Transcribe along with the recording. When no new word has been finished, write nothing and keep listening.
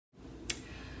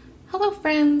Hello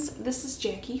friends, this is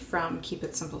Jackie from Keep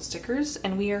It Simple Stickers,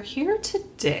 and we are here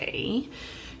today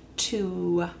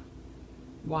to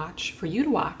for you to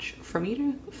watch, for me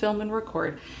to film and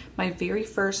record my very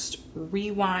first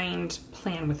rewind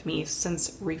plan with me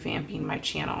since revamping my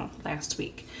channel last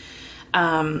week.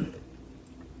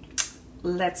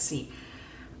 Let's see.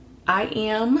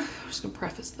 I'm just gonna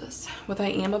preface this with I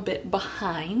am a bit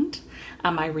behind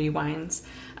on my rewinds,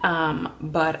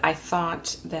 but I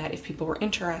thought that if people were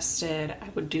interested, I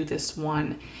would do this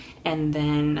one, and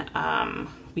then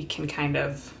we can kind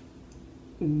of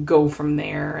go from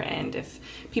there, and if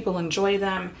people enjoy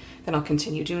them, then I'll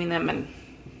continue doing them and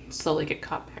slowly get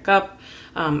caught back up,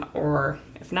 or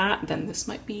if not, then this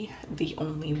might be the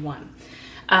only one.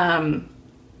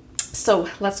 So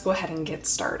let's go ahead and get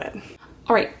started.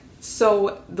 All right.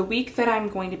 So the week that I'm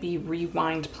going to be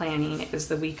rewind planning is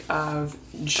the week of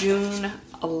June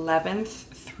 11th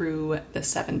through the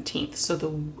 17th.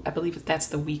 So I believe that's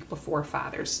the week before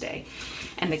Father's Day.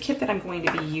 And the kit that I'm going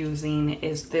to be using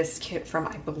is this kit from,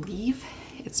 I believe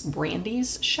it's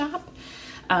Brandy's shop.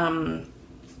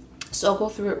 So I'll go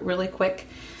through it really quick.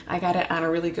 I got it on a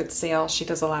really good sale. She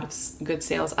does a lot of good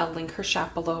sales. I'll link her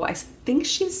shop below. I think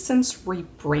she's since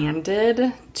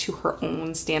rebranded to her own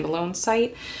standalone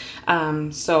site.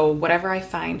 So whatever I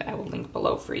find, I will link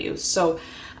below for you. So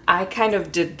I kind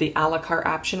of did the a la carte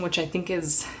option, which I think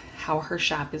is how her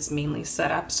shop is mainly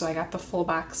set up. So I got the full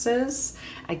boxes.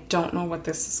 I don't know what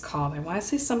this is called. I want to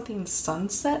say something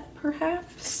sunset,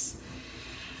 perhaps.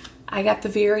 I got the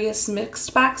various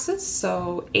mixed boxes.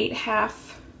 So 8.5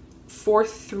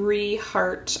 4-3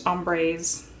 heart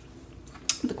ombres,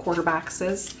 the quarter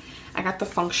boxes. I got the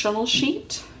functional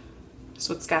sheet,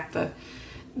 so it's got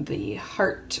the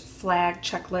heart flag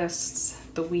checklists,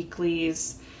 the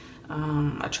weeklies,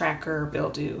 a tracker,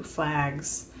 bill due,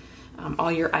 flags,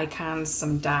 all your icons,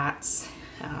 some dots,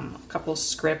 a couple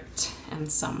script,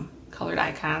 and some colored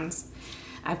icons.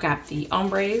 I've got the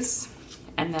ombres,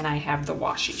 and then I have the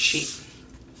washi sheet.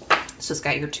 So it's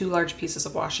got your 2 large pieces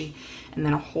of washi and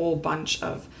then a whole bunch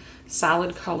of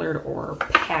solid colored or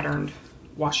patterned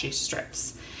washi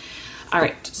strips. All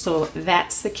right, so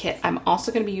that's the kit. I'm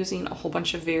also going to be using a whole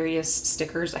bunch of various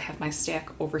stickers. I have my stack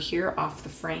over here off the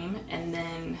frame, and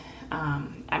then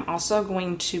I'm also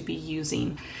going to be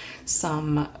using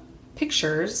some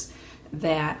pictures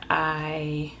that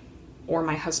I or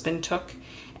my husband took,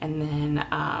 and then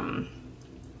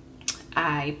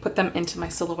I put them into my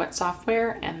Silhouette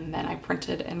software, and then I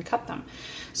printed and cut them.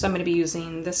 So I'm going to be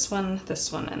using this one,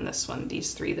 and this one,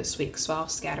 these 3 this week. So I'll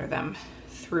scatter them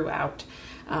throughout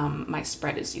my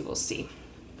spread, as you will see.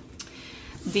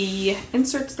 The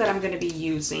inserts that I'm going to be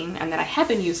using, and that I have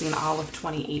been using all of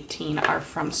 2018, are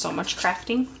from So Much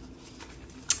Crafting.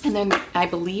 And then I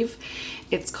believe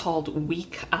it's called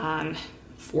Week on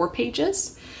 4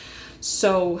 pages.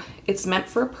 So it's meant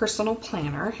for a personal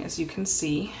planner, as you can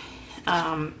see.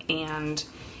 And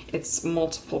it's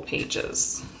multiple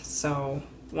pages. So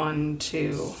 1,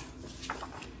 2,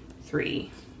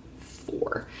 3,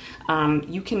 4.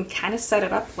 You can kind of set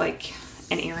it up like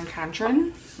an Erin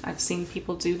Condren. I've seen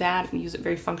people do that and use it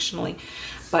very functionally.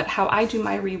 But how I do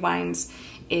my rewinds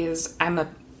is I'm a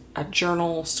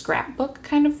journal scrapbook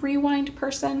kind of rewind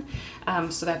person.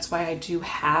 So that's why I do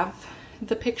have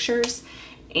the pictures.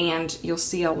 And you'll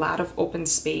see a lot of open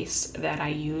space that I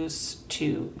use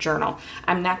to journal.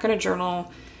 I'm not going to journal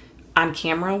on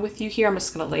camera with you here. I'm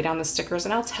just going to lay down the stickers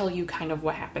and I'll tell you kind of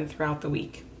what happened throughout the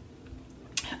week.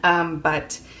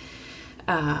 But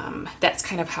that's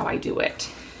kind of how I do it.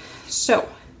 So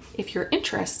if you're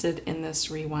interested in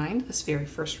this rewind, this very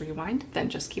first rewind, then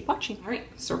just keep watching. All right,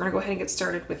 so we're going to go ahead and get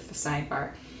started with the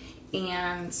sidebar.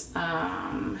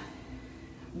 And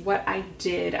what I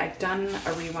did, I've done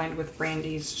a rewind with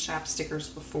Brandy's shop stickers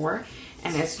before,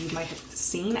 and as you might have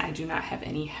seen, I do not have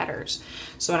any headers.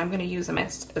 So what I'm going to use them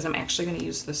as I'm actually going to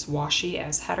use this washi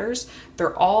as headers.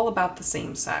 They're all about the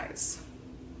same size,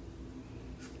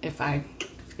 if I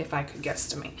could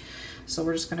guesstimate. So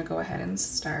we're just going to go ahead and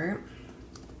start.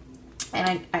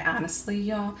 And I honestly,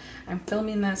 y'all, I'm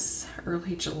filming this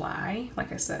early July.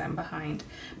 Like I said, I'm behind,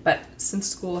 but since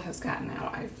school has gotten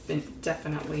out, I've been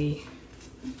definitely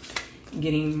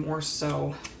getting more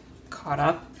so caught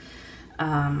up,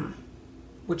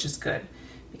 which is good,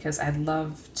 because I'd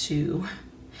love to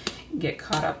get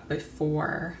caught up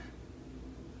before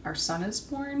our son is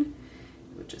born.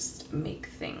 It would just make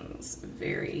things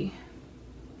very,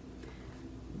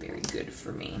 very good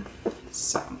for me.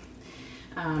 So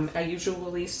I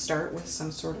usually start with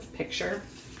some sort of picture,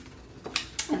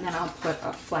 and then I'll put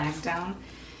a flag down,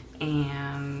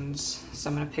 and so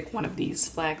I'm going to pick one of these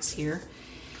flags here.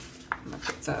 I'm gonna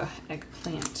put the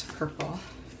eggplant purple,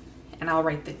 and I'll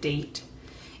write the date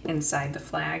inside the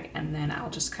flag, and then I'll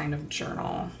just kind of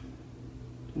journal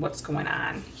what's going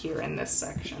on here in this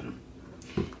section.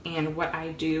 And what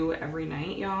I do every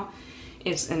night, y'all,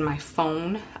 is in my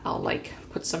phone, I'll like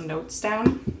put some notes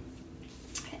down,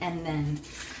 and then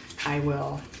I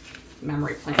will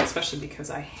memory plan, especially because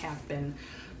I have been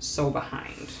so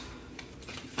behind.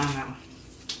 I know.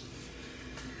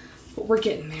 But we're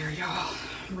getting there, y'all.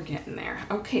 We're getting there.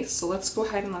 Okay, so let's go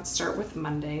ahead and let's start with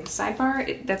Monday.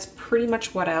 Sidebar, that's pretty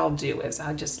much what I'll do, is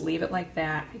I'll just leave it like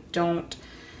that. I don't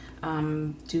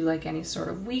do like any sort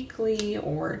of weekly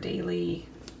or daily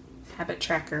habit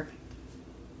tracker.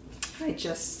 I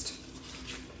just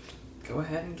go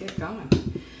ahead and get going.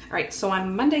 All right, so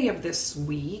on Monday of this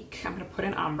week, I'm gonna put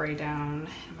an ombre down.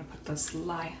 I'm gonna put this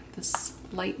light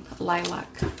lilac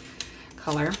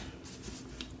color.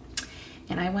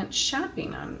 And I went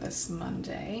shopping on this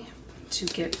Monday to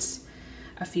get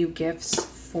a few gifts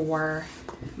for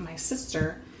my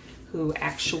sister, who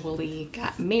actually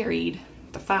got married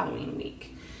the following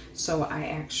week. So I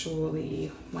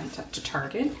actually went up to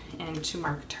Target, and to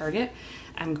mark Target,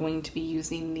 I'm going to be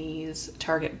using these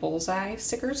Target Bullseye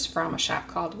stickers from a shop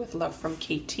called With Love from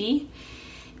KT.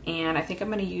 And I think I'm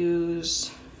going to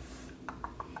use,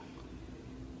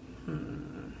 I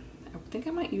think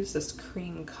I might use this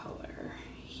cream color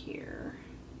here.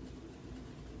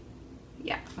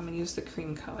 Yeah, I'm going to use the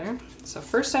cream color. So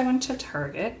first I went to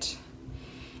Target,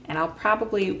 and I'll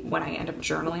probably, when I end up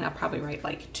journaling, I'll probably write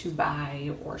like to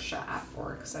buy or shop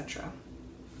or etc.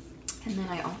 And then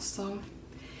I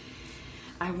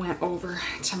went over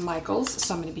to Michael's,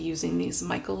 so I'm going to be using these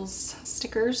Michael's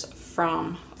stickers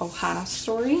from Ohana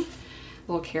Story,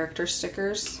 little character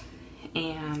stickers.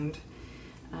 And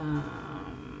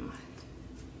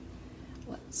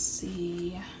let's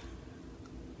see,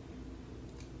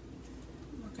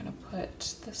 we're going to put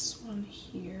this one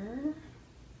here.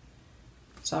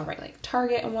 So I'll write like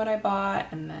Target and what I bought,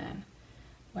 and then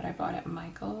what I bought at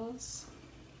Michael's.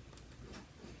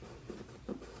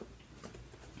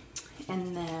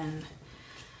 And then,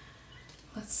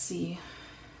 let's see,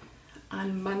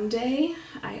 on Monday,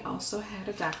 I also had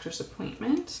a doctor's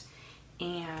appointment,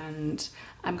 and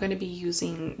I'm going to be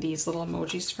using these little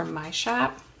emojis from my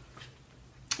shop.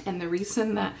 And the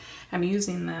reason that I'm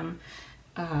using them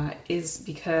is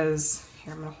because,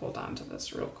 here, I'm going to hold on to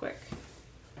this real quick.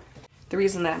 The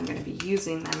reason that I'm going to be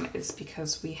using them is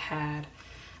because we had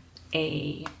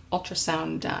a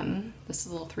ultrasound done. This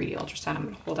is a little 3D ultrasound. I'm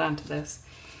going to hold on to this.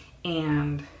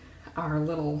 And our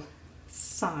little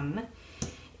son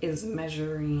is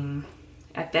measuring,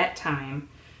 at that time,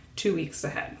 2 weeks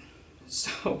ahead.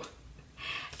 So,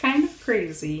 kind of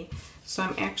crazy. So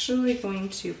I'm actually going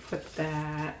to put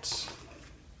that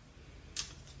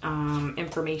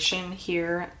information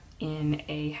here in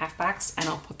a half box, and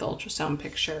I'll put the ultrasound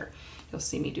picture. You'll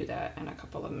see me do that in a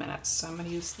couple of minutes. So I'm going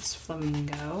to use this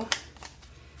flamingo. I'm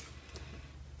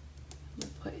going to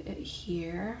put it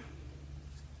here.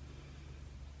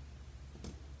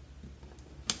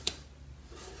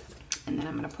 And then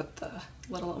I'm going to put the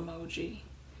little emoji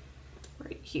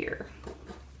right here.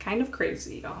 Kind of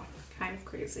crazy, y'all. Kind of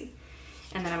crazy.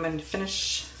 And then I'm going to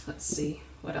finish, let's see,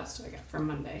 what else do I got for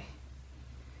Monday?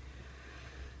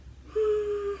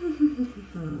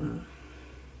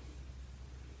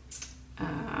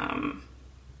 I'm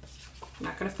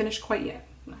not going to finish quite yet.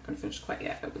 I'm not going to finish quite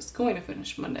yet. I was going to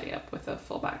finish Monday up with a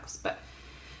full box, but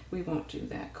we won't do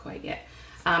that quite yet.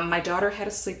 My daughter had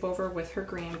a sleepover with her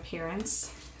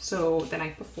grandparents so the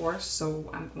night before, so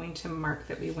I'm going to mark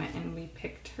that we went and we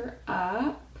picked her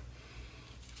up.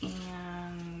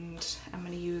 And I'm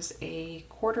going to use a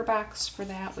quarter box for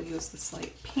that. We'll use this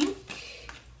light pink.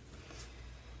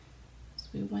 So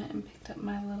we went and picked up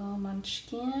my little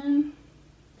munchkin.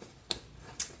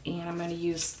 And I'm going to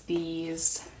use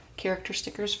these character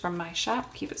stickers from my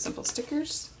shop, Keep It Simple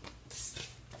Stickers.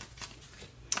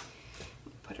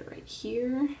 Put it right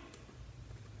here.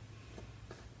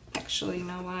 Actually, you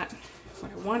know what?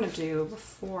 What I want to do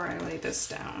before I lay this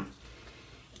down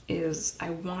is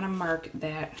I want to mark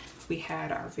that we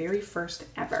had our very first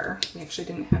ever, we actually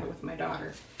didn't have it with my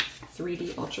daughter,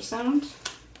 3D ultrasound.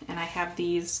 And I have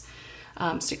these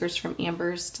stickers from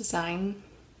Amber's Design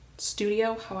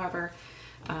Studio. However,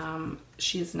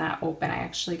 she's not open. I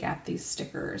actually got these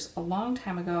stickers a long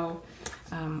time ago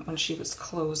when she was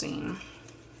closing.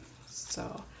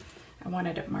 So I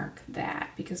wanted to mark that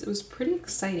because it was pretty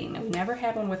exciting. We never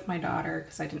had one with my daughter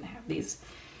because I didn't have these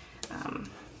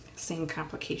same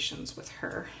complications with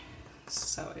her.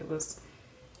 So it was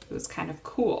kind of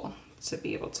cool to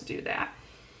be able to do that.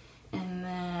 And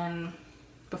then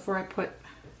before I put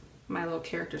my little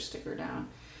character sticker down.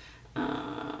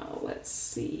 Let's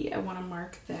see, I want to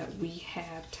mark that we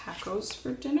have tacos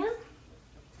for dinner.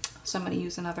 So I'm going to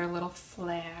use another little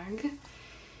flag.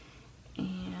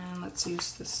 And let's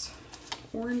use this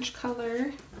orange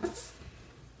color.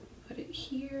 Put it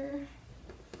here.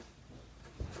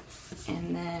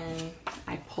 And then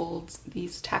I pulled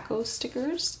these taco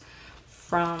stickers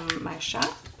from my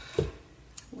shop.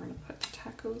 We're going to put the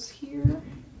tacos here.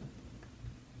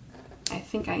 I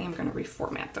think I am going to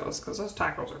reformat those because those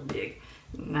tacos are big.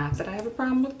 Not that I have a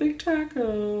problem with big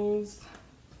tacos.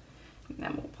 And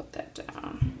then we'll put that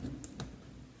down.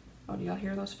 Oh, do y'all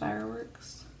hear those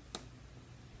fireworks?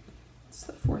 It's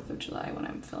the 4th of July when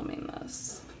I'm filming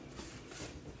this.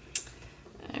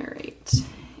 All right.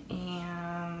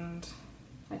 And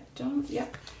I don't,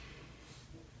 yep.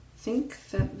 I think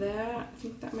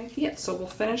that might be it. So we'll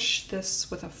finish this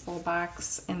with a full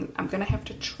box, and I'm gonna have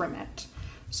to trim it.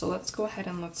 So let's go ahead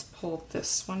and let's pull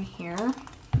this one here.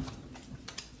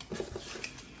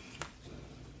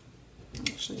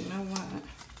 Actually, you know what?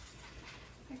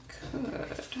 I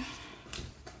could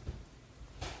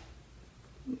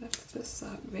lift this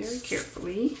up very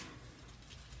carefully.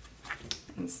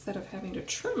 Instead of having to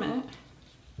trim it,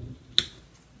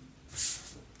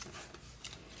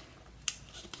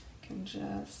 I can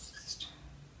just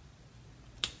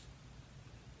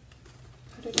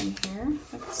put it in here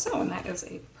like so, and that is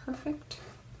a perfect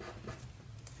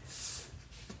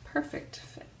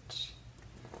fit.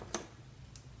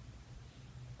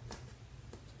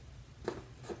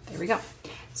 There we go.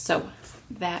 So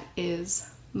that is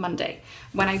Monday.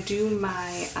 When I do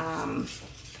my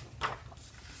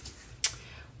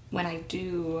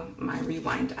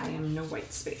rewind, I am no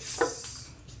white space,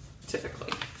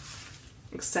 typically,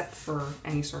 except for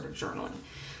any sort of journaling.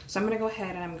 So I'm going to go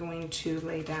ahead and I'm going to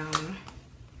lay down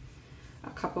a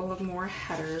couple of more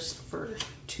headers for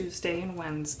Tuesday and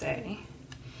Wednesday.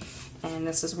 And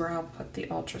this is where I'll put the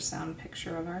ultrasound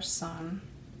picture of our son.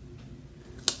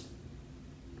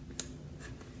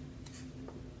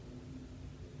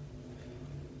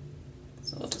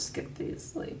 So we'll just get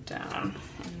these laid down,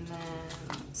 and then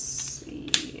let's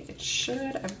see,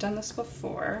 I've done this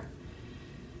before,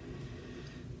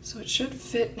 so it should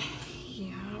fit,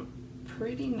 yeah,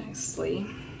 pretty nicely.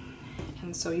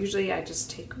 And so usually I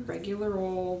just take regular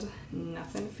old,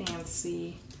 nothing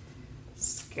fancy,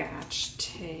 Scotch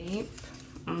tape.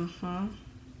 So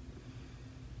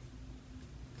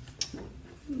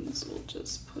we'll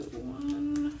just put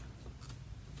one.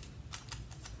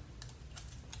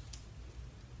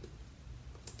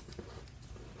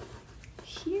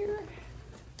 Here.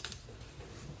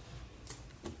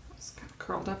 It's kind of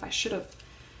curled up. I should have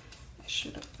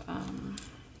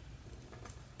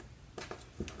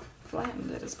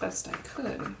flattened it as best I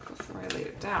could before I laid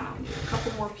it down. I'll need a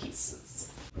couple more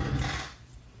pieces.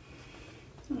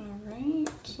 All right,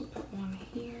 so put one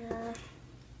here.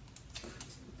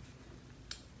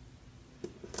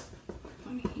 Put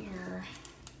one here.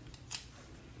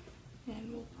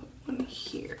 And we'll put one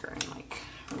here and like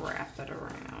wrap it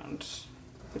around.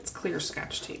 It's clear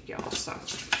Scotch tape, y'all, so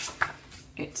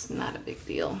it's not a big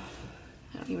deal.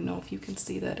 I don't even know if you can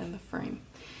see that in the frame.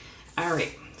 All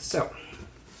right, so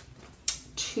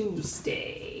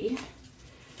Tuesday,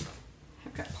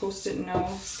 I've got Post-it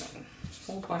notes and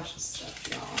a whole bunch of stuff,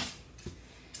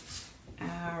 y'all.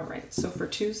 All right, so for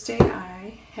Tuesday,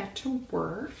 I had to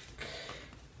work.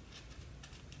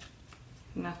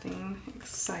 Nothing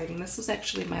exciting. This was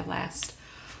actually my last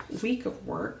week of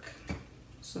work,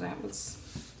 so that was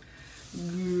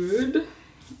good.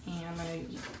 And I'm going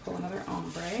to pull another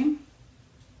ombre.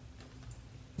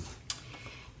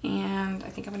 And I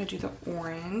think I'm going to do the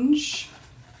orange.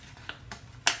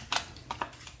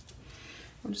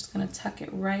 I'm just going to tuck it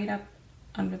right up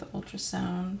under the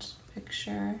ultrasound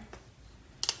picture.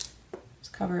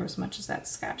 Just cover as much of that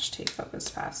Scotch tape up as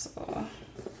possible.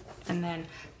 And then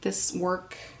this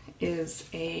work is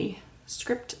a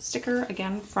script sticker,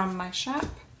 again, from my shop.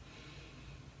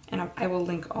 And I will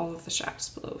link all of the shops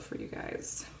below for you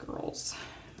guys, girls,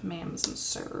 ma'ams, and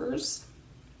sirs.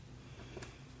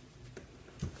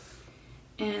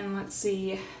 And let's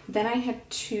see, then I had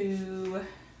to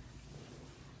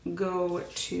go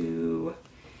to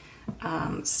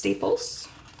Staples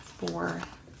for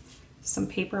some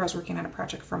paper. I was working on a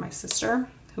project for my sister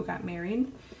who got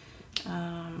married.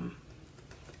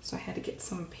 So I had to get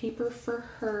some paper for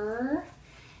her.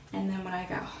 And then when I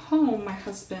got home, my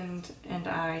husband and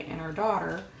I and our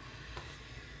daughter,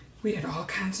 we did all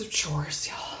kinds of chores,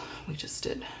 y'all. We just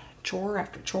did chore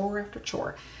after chore after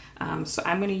chore. So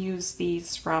I'm going to use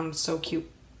these from So Cute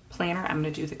Planner. I'm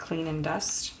going to do the clean and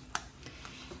dust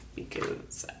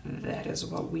because that is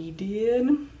what we did.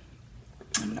 I'm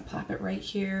gonna pop it right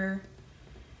here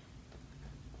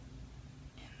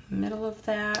in the middle of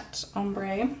that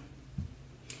ombre.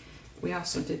 We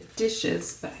also did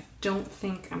dishes, but I don't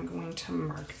think I'm going to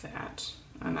mark that.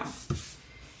 Oh no,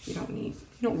 you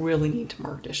don't really need to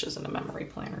mark dishes in a memory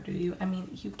planner, do you? I mean,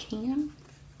 you can.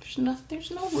 There's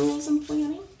no rules in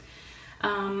planning.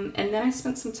 And then I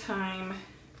spent some time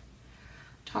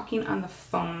talking on the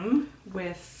phone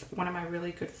with one of my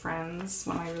really good friends,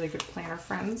 one of my really good planner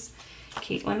friends,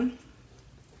 Caitlin.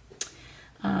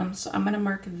 So I'm gonna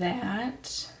mark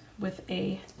that with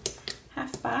a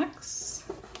half box.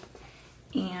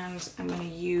 And I'm going to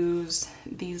use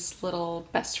these little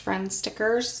best friend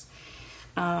stickers,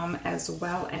 as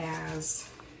well as,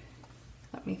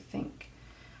 let me think,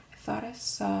 I thought I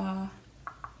saw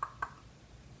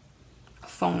a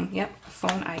phone, yep, a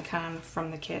phone icon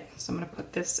from the kit. So I'm going to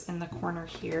put this in the corner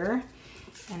here,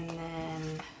 and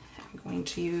then I'm going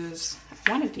to use, I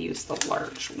wanted to use the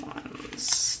large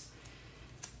ones.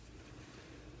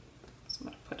 So I'm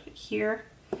going to put it here,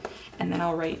 and then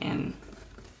I'll write in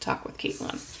talk with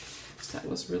Caitlin. So that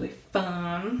was really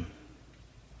fun.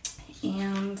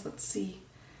 And let's see,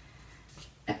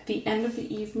 at the end of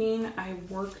the evening, I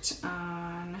worked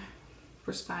on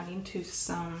responding to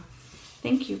some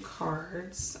thank you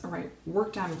cards, or I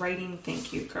worked on writing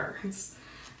thank you cards,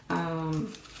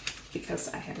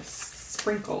 because I had a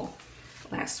sprinkle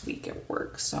last week at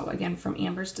work. So again, from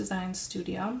Amber's Design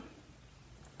Studio,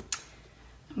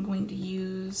 I'm going to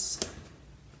use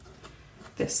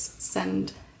this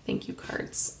send thank you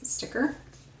cards sticker.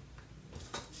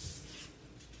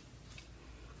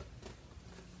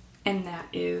 And that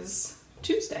is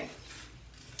Tuesday.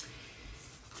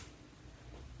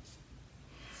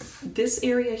 This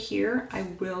area here, I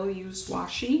will use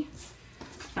washi,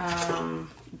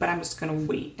 but I'm just gonna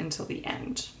wait until the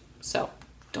end. So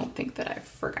don't think that I've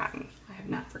forgotten. I have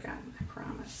not forgotten, I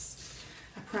promise.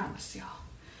 I promise y'all.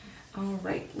 All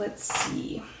right, let's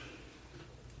see.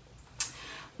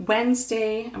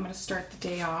 Wednesday, I'm going to start the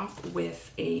day off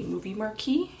with a movie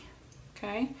marquee,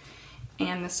 okay?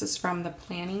 And this is from the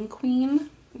Planning Queen.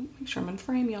 Make sure I'm in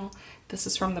frame, y'all. This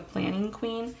is from the Planning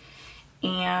Queen.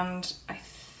 And I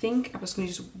think I was going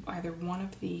to use either one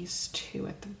of these two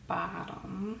at the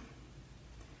bottom.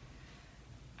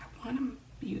 I want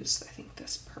to use, I think,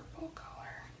 this purple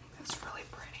color. That's really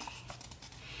pretty.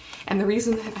 And the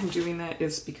reason that I'm doing that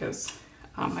is because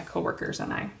my coworkers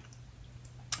and I,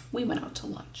 we went out to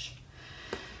lunch.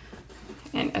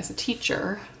 And as a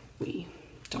teacher, we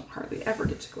don't hardly ever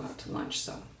get to go out to lunch.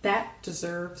 So that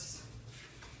deserves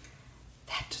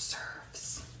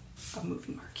a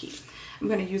movie marquee. I'm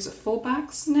going to use a full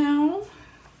box now.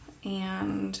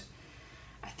 And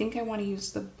I think I want to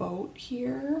use the boat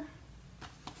here.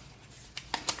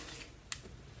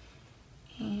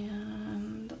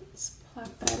 And let's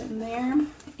plop that in there.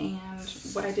 And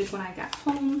what I did when I got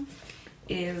home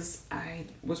is I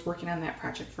was working on that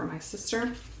project for my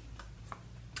sister,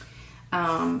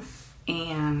 and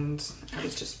I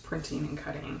was just printing and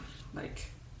cutting like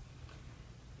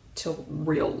till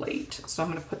real late. So I'm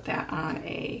going to put that on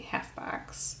a half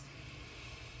box,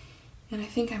 and I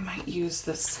think I might use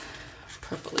this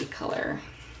purpley color.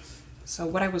 So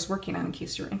what I was working on, in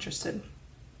case you're interested,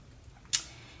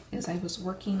 is I was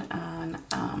working on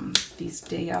these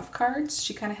day of cards.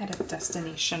 She kind of had a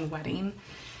destination wedding.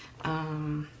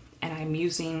 And I'm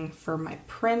using for my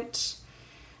print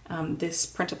this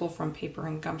printable from Paper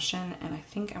and Gumption, and I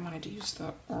think I wanted to use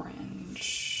the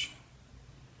orange.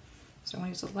 So I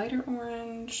want to use a lighter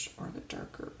orange or the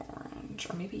darker orange,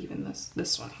 or maybe even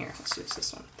this one here. Let's use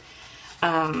this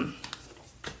one.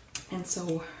 And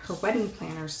so her wedding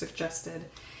planner suggested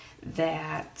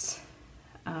that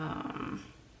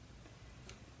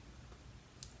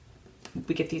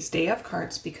we get these day of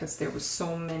cards because there was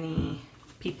so many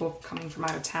people coming from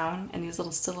out of town, and these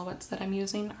little silhouettes that I'm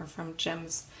using are from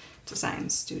Jem's Design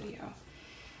Studio.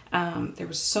 There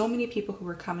was so many people who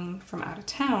were coming from out of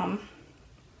town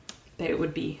that it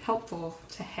would be helpful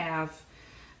to have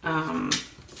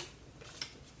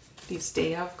these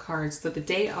day of cards, so the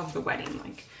day of the wedding,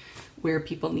 like where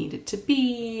people needed to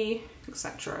be,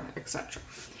 etc., etc.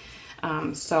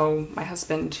 So my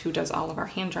husband, who does all of our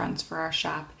hand-drawns for our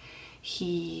shop,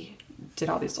 he did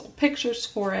all these little pictures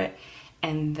for it,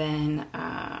 and then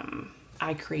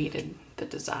I created the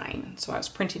design. So I was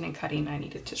printing and cutting, I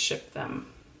needed to ship them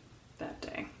that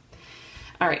day.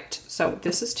 All right, so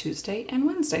this is Tuesday and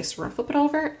Wednesday, so we're gonna flip it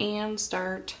over and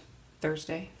start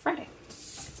Thursday, Friday.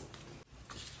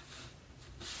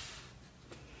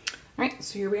 All right,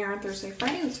 so here we are on Thursday,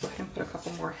 Friday. Let's go ahead and put a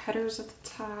couple more headers at the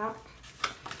top.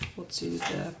 We'll do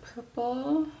the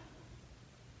purple.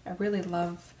 I really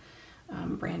love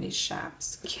Brandy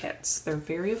Shop's kits. They're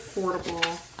very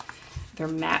affordable. They're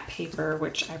matte paper,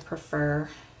 which I prefer.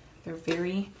 They're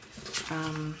very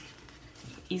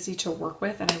easy to work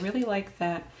with, and I really like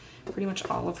that pretty much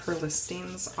all of her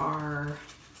listings are,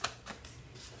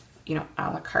 you know, a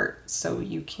la carte, so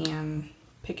you can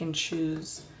pick and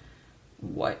choose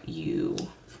what you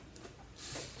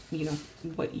know,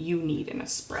 what you need in a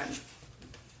spread.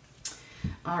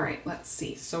 All right, let's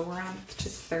see. So we're on to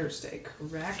Thursday,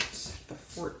 correct? The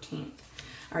 14th.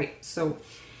 All right, so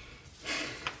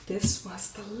this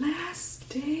was the last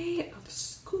day of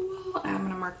school. I'm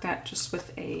gonna mark that just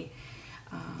with a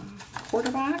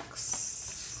quarter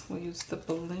box. We'll use the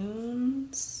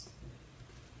balloons.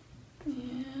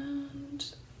 And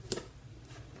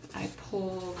I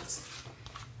pulled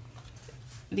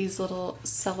these little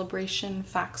celebration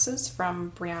foxes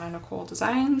from Brianna Nicole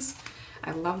Designs.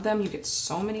 I love them. You get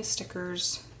so many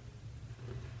stickers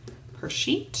per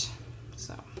sheet.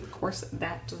 So, of course,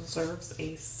 that deserves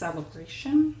a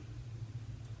celebration.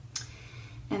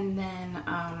 And then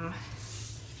I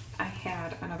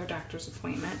had another doctor's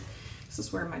appointment. This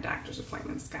is where my doctor's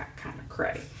appointments got kind of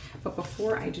cray. But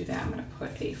before I do that, I'm going to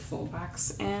put a full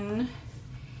box in.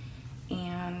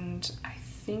 And I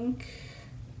think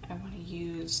I want to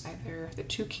use either the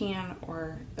toucan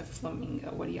or the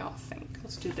flamingo. What do y'all think?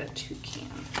 Let's do the toucan.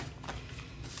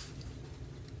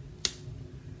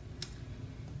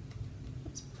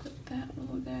 Let's put that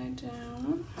little guy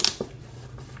down.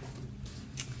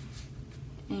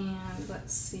 And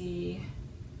let's see.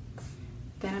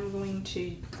 Then I'm going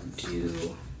to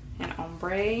do an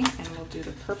ombre, and we'll do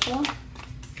the purple.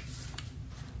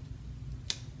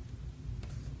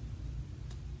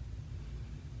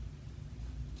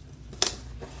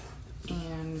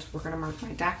 And we're going to mark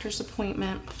my doctor's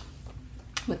appointment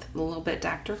with a little bit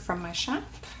doctor from my shop.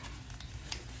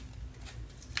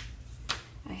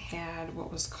 I had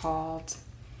what was called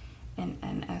an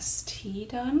NST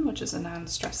done, which is a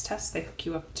non-stress test. They hook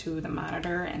you up to the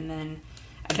monitor, and then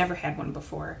I've never had one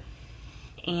before,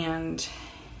 and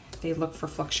they look for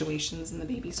fluctuations in the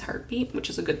baby's heartbeat, which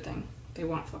is a good thing. They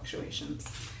want fluctuations.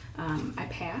 I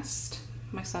passed.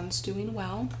 My son's doing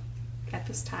well at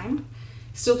this time.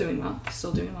 Still doing well,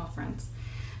 friends.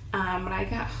 When I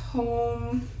got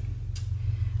home,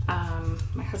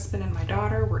 my husband and my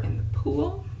daughter were in the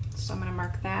pool, so I'm going to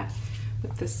mark that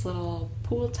with this little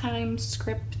pool time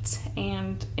script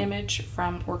and image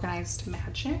from Organized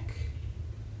Magic.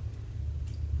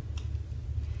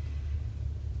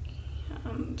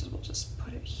 And we'll just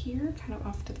put it here, kind of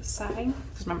off to the side,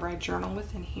 because remember I journal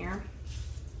within here.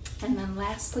 And then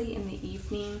lastly, in the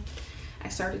evening, I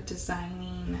started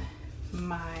designing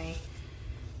my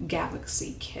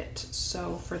galaxy kit.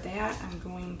 So for that, I'm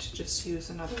going to just use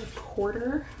another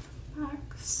quarter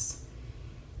box.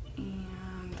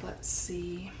 And let's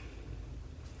see,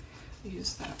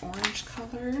 use that orange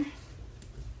color.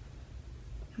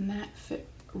 And that fit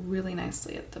really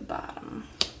nicely at the bottom,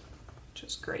 which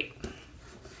is great.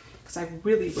 Because I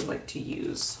really would like to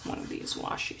use one of these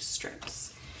washi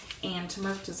strips. And to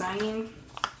mark designing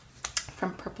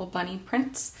from Purple Bunny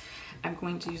Prints, I'm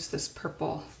going to use this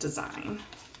purple design.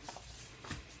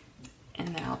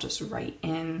 And then I'll just write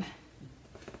in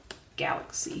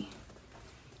Galaxy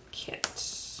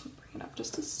Kit. Bring it up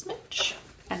just a smidge.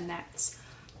 And that's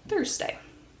Thursday.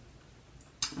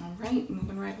 All right,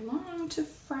 moving right along to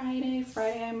Friday.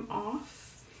 Friday I'm off.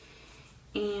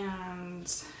 And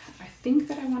I think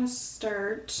that I want to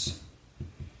start,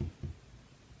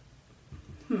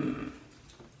 let's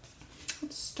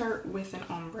start with an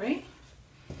ombre.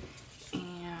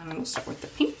 And we'll start with the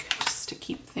pink, just to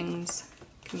keep things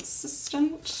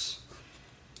consistent.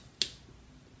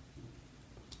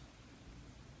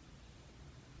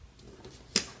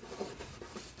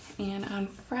 And on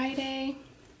Friday,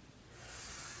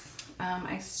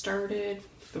 I started,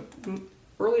 the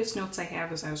earliest notes I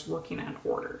have is I was working on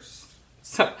orders.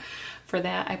 So for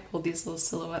that, I pulled these little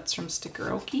silhouettes from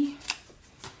Stickeroki.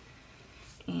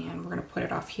 And we're going to put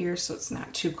it off here so it's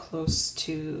not too close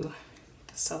to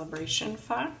the celebration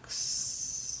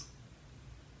fox.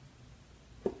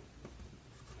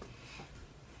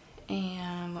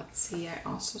 And let's see, I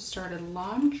also started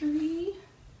laundry.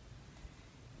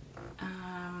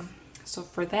 So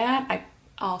for that, I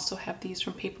also have these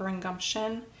from Paper and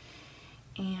Gumption.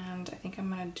 And I think I'm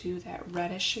going to do that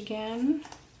reddish again.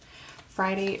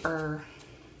 Friday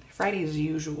is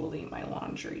usually my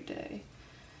laundry day.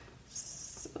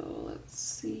 So let's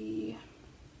see.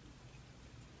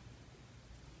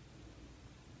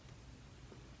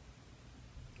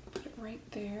 Put it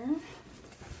right there.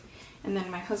 And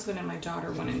then my husband and my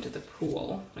daughter went into the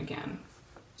pool again.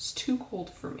 It's too cold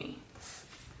for me.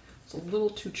 It's a little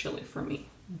too chilly for me,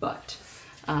 but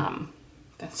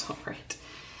that's all right.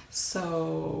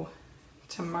 So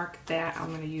to mark that, I'm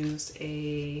going to use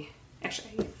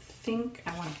actually, I think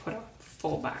I want to put a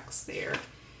full box there.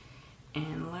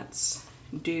 And let's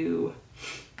do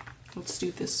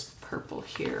this purple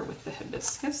here with the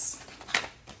hibiscus.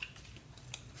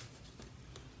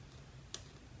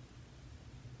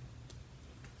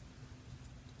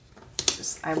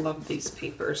 I love these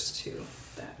papers too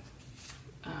that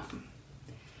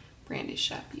Brandy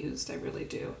shop used. I really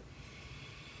do.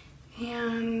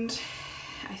 And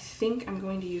I think I'm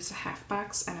going to use a half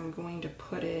box, and I'm going to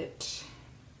put it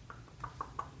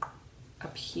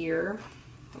up here.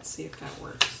 Let's see if that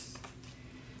works.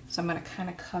 So I'm going to kind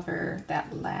of cover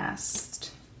that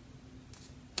last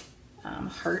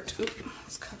heart. Oop,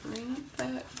 it's covering up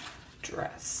that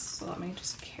dress. So let me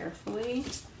just carefully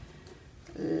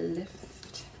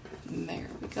lift. There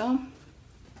we go.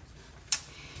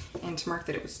 And to mark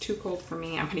that it was too cold for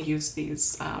me, I'm going to use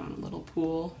these little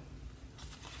pool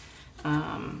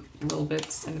little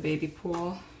bits in the baby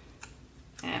pool,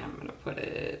 and I'm going to put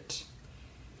it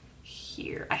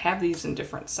here. I have these in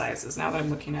different sizes. Now that I'm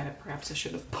looking at it, perhaps I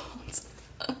should have pulled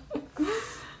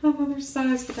another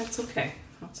size, but that's okay.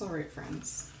 That's all right,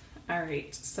 friends. All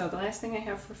right, so the last thing I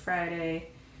have for Friday,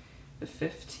 the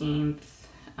 15th,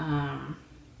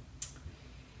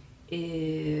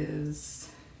 is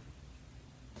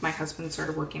my husband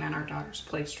started working on our daughter's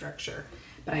play structure,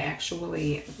 but I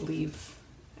actually believe,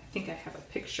 I think I have a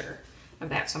picture of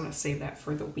that, so I'm going to save that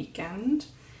for the weekend.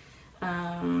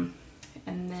 And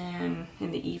then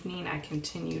in the evening I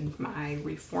continued my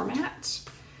reformat,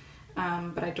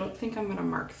 but I don't think I'm going to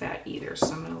mark that either,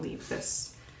 so I'm going to leave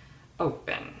this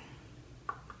open.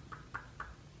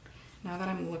 Now that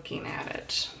I'm looking at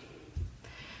it,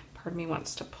 part of me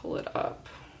wants to pull it up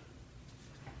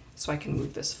so I can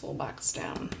move this full box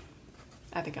down.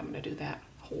 I think I'm going to do that.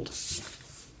 Hold.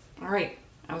 All right,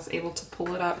 I was able to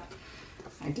pull it up.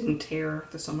 I didn't tear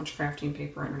the So Much Crafting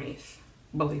paper underneath,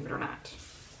 believe it or not.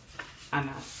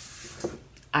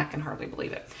 I can hardly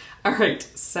believe it. All right,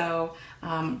 so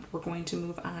we're going to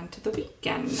move on to the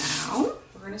weekend now.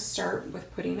 We're going to start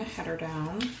with putting a header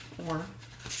down or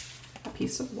a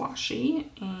piece of washi,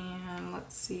 and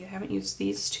let's see, I haven't used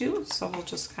these two, so we'll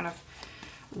just kind of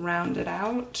round it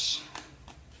out,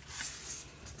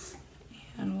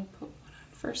 and we'll put one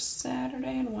on for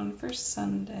Saturday and one for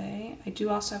Sunday. I do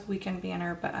also have weekend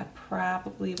banner, but I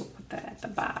probably will put that at the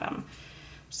bottom.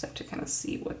 Just have to kind of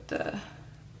see what the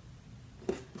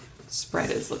spread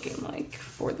is looking like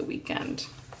for the weekend.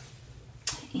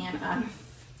 And on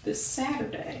this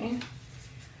Saturday,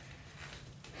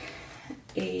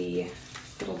 a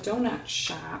little donut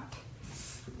shop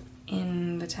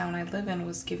in the town I live in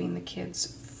was giving the kids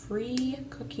free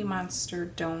Cookie Monster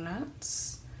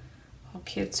donuts. All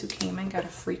kids who came in got a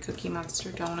free Cookie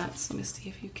Monster donuts. Let me see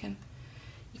if you can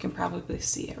probably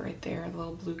see it right there, the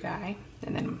little blue guy.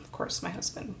 And then of course my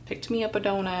husband picked me up a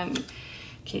donut, and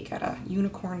Kate got a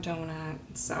unicorn donut.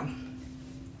 So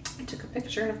I took a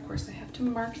picture, and of course I have to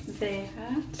mark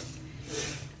that.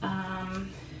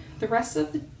 The rest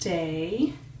of the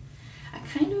day,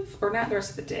 or not the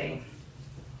rest of the day,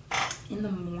 in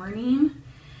the morning,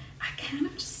 I kind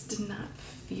of just did not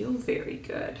feel very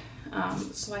good.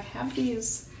 So I have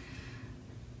these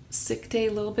sick day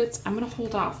little bits. I'm going to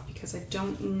hold off because I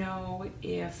don't know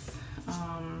if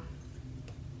I'm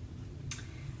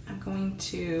going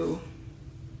to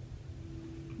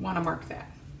want to mark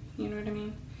that. You know what I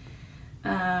mean?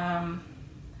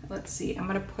 Let's see, I'm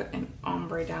going to put an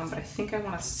ombre down, but I think I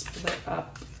want to split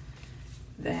up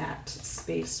that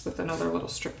space with another little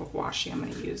strip of washi. I'm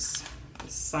going to use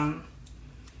some,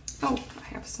 oh, I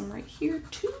have some right here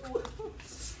too.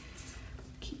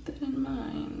 Keep that in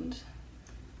mind.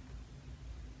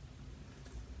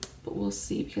 But we'll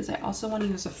see, because I also want to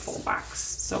use a full box.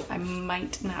 So I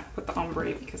might not put the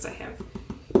ombre because I have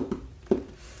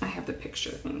the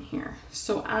picture in here.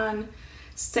 So on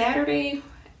Saturday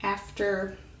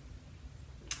after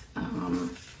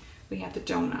we had the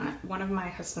donut, one of my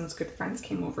husband's good friends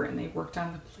came over and they worked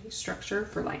on the play structure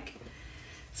for like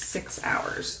 6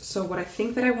 hours. So what I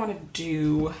think that I want to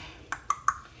do,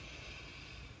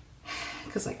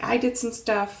 because like I did some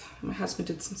stuff, my husband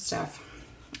did some stuff,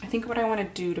 I think what I want to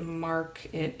do to mark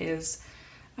it is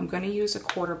I'm going to use a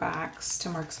quarter box to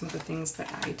mark some of the things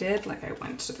that I did. Like I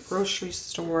went to the grocery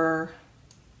store,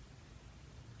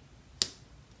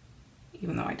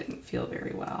 even though I didn't feel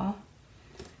very well.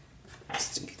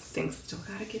 Things still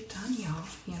gotta get done, y'all,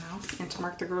 you know. And to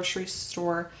mark the grocery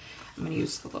store, I'm gonna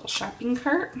use the little shopping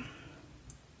cart.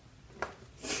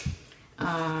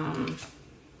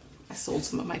 I sold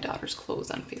some of my daughter's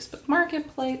clothes on Facebook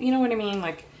Marketplace. You know what I mean?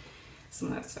 Like, some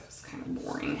of that stuff is kind of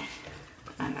boring.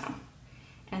 I know.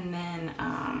 And then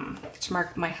to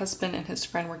mark my husband and his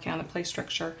friend working on the play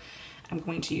structure, I'm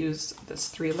going to use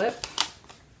this 3-lip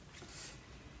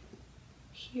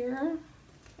here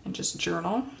and just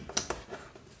journal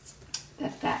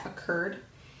that occurred.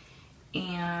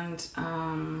 And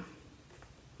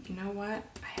you know what?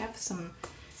 I have some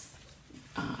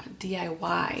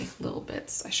DIY little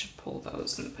bits. I should pull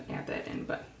those and add that in,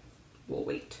 but we'll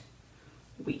wait.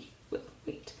 We will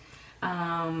wait.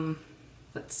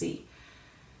 Let's see.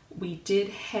 We did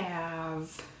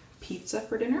have pizza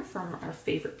for dinner from our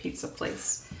favorite pizza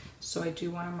place, so I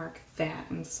do want to mark that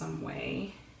in some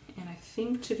way. And I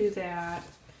think to do that,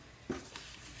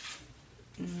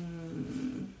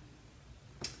 I'm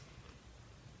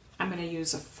going to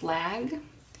use a flag,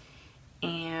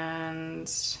 and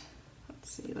let's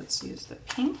see, let's use the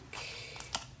pink,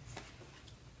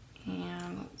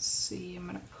 and let's see, I'm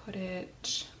going to put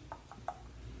it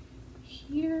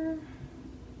here,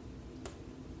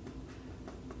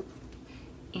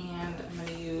 and I'm going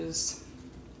to use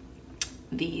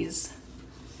these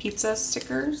pizza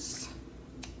stickers,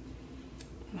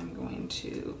 and I'm going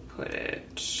to put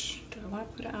it, do I want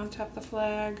to put it on top of the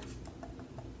flag?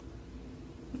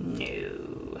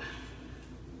 No.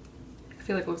 I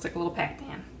feel like it looks like a little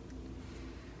Pac-Man.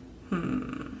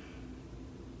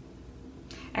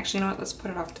 Actually, you know what? Let's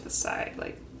put it off to the side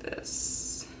like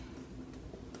this.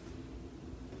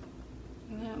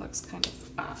 And that looks kind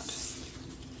of odd.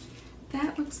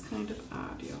 That looks kind of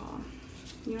odd, y'all.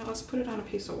 You know, let's put it on a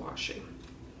piece of washi.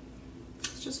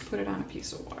 Let's just put it on a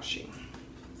piece of washi.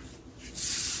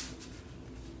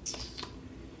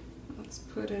 Let's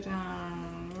put it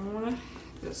on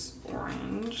this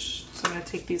orange. So I'm going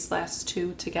to take these last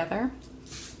two together,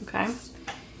 okay,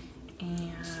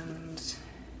 and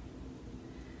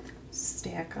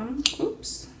stack them.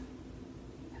 Oops.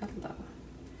 Hello.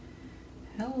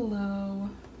 Hello.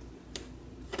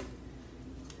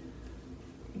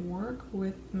 Work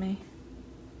with me.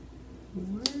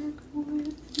 Work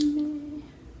with me.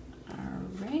 All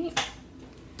right.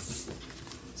 It's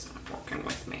not working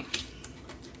with me.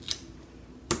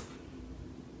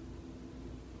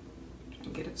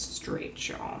 Get it straight,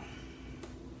 y'all.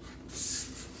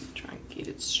 Try and get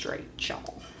it straight,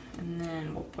 y'all. And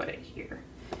then we'll put it here.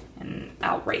 And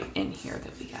I'll write in here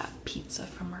that we got pizza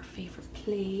from our favorite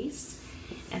place.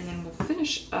 And then we'll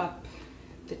finish up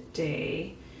the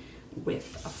day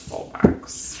with a full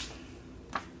box.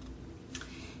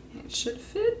 And it should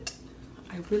fit.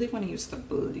 I really want to use the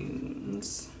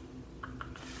balloons.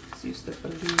 Let's use the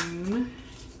balloon.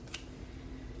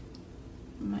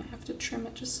 Might have to trim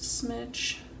it just a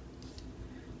smidge,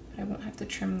 but I won't have to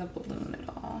trim the balloon at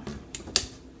all.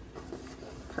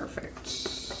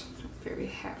 Perfect. I'm very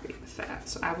happy with that.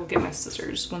 So I will get my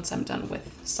scissors once I'm done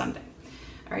with Sunday.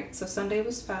 All right, so Sunday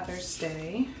was Father's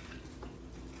Day.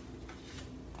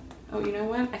 Oh, you know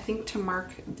what? I think to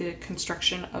mark the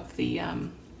construction of the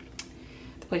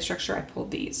play structure, I pulled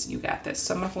these. You got this.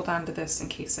 So I'm gonna hold on to this in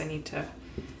case I need to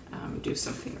do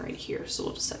something right here. So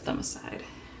we'll just set them aside.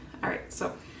 All right,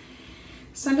 so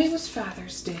Sunday was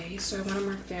Father's Day, so I want to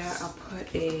mark that. I'll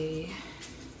put a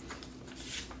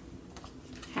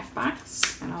half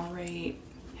box, and I'll write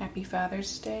Happy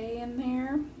Father's Day in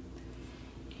there.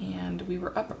 And we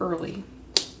were up early,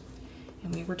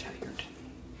 and we were tired.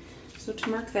 So to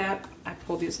mark that, I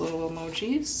pulled these little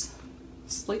emojis,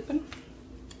 sleeping.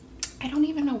 I don't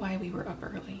even know why we were up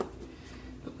early,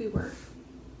 but we were.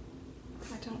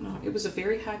 I don't know. It was a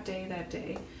very hot day that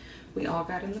day. We all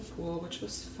got in the pool, which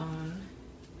was fun.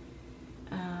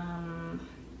 And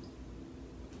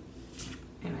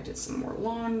I did some more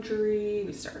laundry.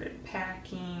 We started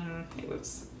packing. It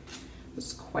was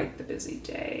quite the busy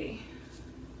day.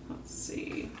 Let's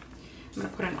see. I'm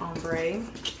gonna put an ombre.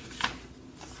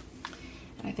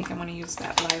 And I think I'm gonna use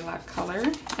that lilac color,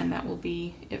 and that will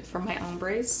be it for my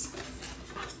ombres.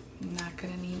 I'm not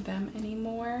gonna need them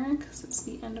anymore because it's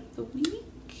the end of the week.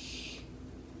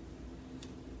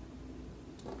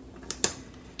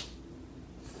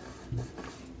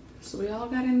 So we all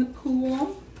got in the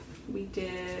pool. We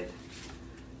did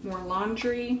more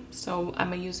laundry. So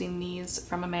I'm using these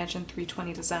from Imagine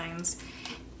 320 Designs.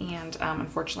 And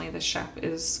unfortunately this shop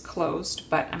is closed,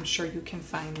 but I'm sure you can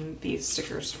find these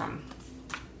stickers from,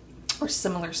 or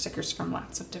similar stickers from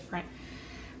lots of different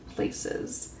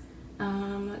places.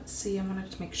 Let's see, I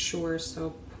wanted to make sure.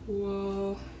 So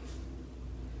pool,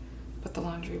 put the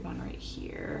laundry one right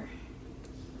here.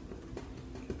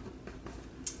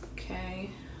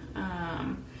 Okay.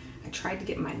 I tried to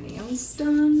get my nails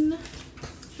done.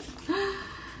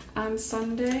 on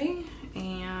Sunday,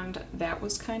 and that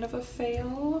was kind of a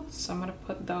fail. So I'm gonna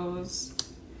put the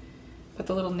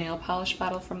little nail polish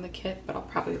bottle from the kit, but I'll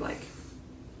probably like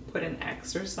put an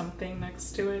X or something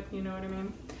next to it, you know what I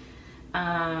mean?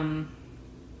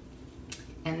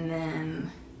 And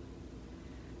then,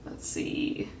 let's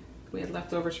see, we had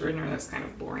leftovers for dinner. That's kind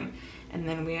of boring. And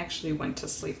then we actually went to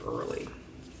sleep early,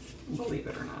 believe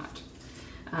it or not.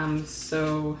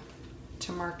 So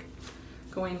to mark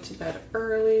going to bed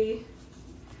early,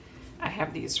 I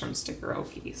have these from Sticker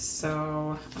Okie.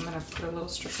 So I'm gonna put a little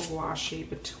strip of washi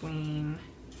between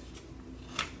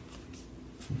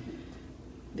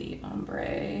the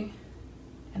ombre,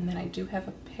 and then I do have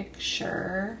a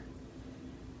picture.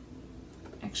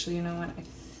 Actually, you know what? I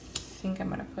think I'm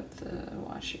gonna put the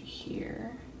washi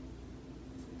here.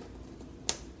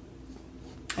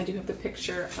 I do have the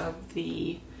picture of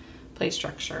the play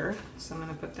structure, so I'm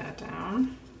gonna put that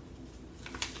down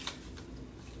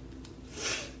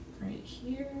right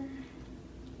here.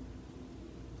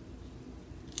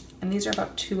 And these are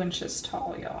about 2 inches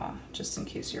tall, y'all, just in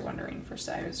case you're wondering for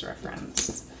size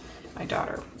reference. My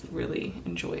daughter really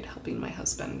enjoyed helping my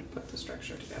husband put the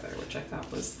structure together, which I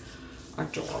thought was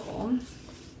adorable.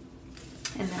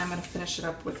 And then I'm going to finish it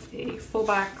up with a full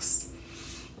box,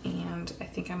 and I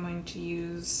think I'm going to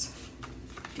use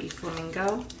the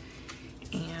flamingo.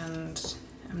 And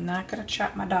I'm not going to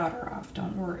chop my daughter off,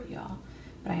 don't worry, y'all,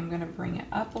 but I am going to bring it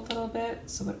up a little bit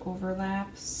so it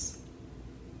overlaps,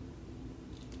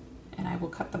 and I will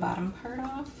cut the bottom part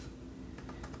off,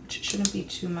 which shouldn't be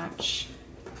too much.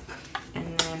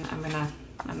 And then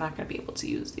I'm not gonna be able to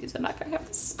use these. I'm not gonna have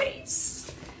the space.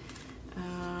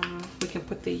 We can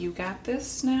put the "You Got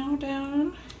This" now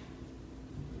down,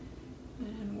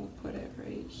 and we'll put it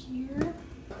right here.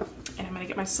 And I'm gonna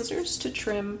get my scissors to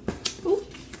trim. Ooh,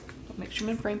 I'll make sure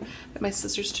I'm in frame. Get my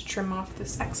scissors to trim off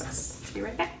this excess. Be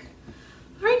right back.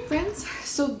 All right, friends.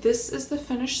 So this is the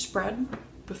finished spread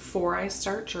before I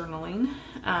start journaling.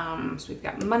 So we've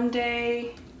got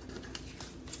Monday,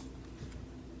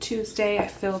 Tuesday. I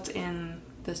filled in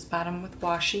this bottom with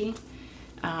washi.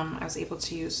 I was able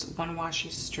to use 1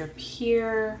 washi strip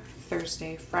here.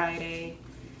 Thursday, Friday,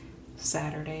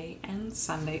 Saturday, and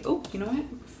Sunday. Oh, you know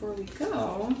what? Before we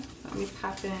go, let me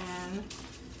pop in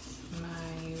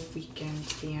my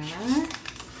weekend banner.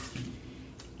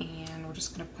 And we're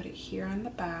just gonna put it here on the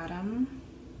bottom.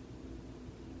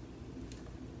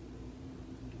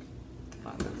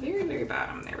 On the very, very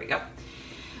bottom. There we go.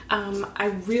 I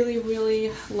really,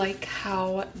 really like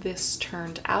how this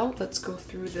turned out. Let's go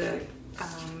through the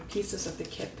pieces of the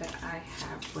kit that I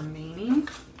have remaining.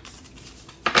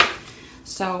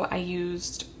 So I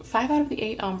used 5 out of the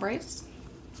 8 ombres.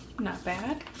 Not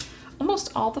bad.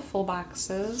 Almost all the full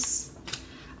boxes.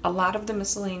 A lot of the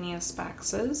miscellaneous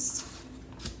boxes.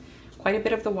 Quite a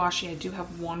bit of the washi. I do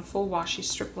have 1 full washi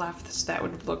strip left, so that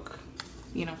would look,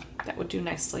 you know, that would do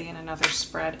nicely in another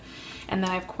spread. And then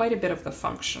I have quite a bit of the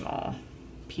functional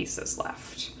pieces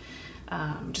left,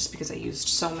 just because I used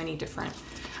so many different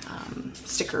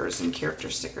stickers and character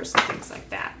stickers and things like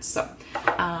that. So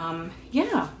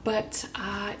yeah, but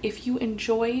if you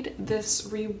enjoyed this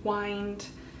rewind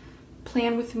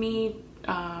plan with me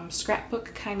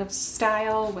scrapbook kind of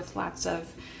style with lots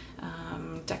of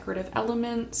decorative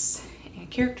elements and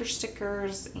character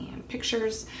stickers and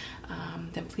pictures,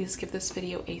 then please give this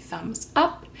video a thumbs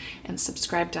up and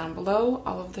subscribe down below.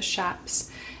 All of the shops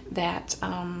that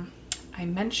I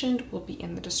mentioned will be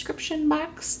in the description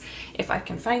box if I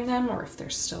can find them or if they're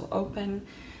still open.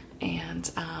 And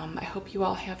I hope you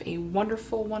all have a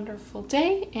wonderful, wonderful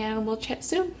day, and we'll chat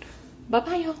soon.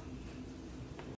 Bye-bye, y'all.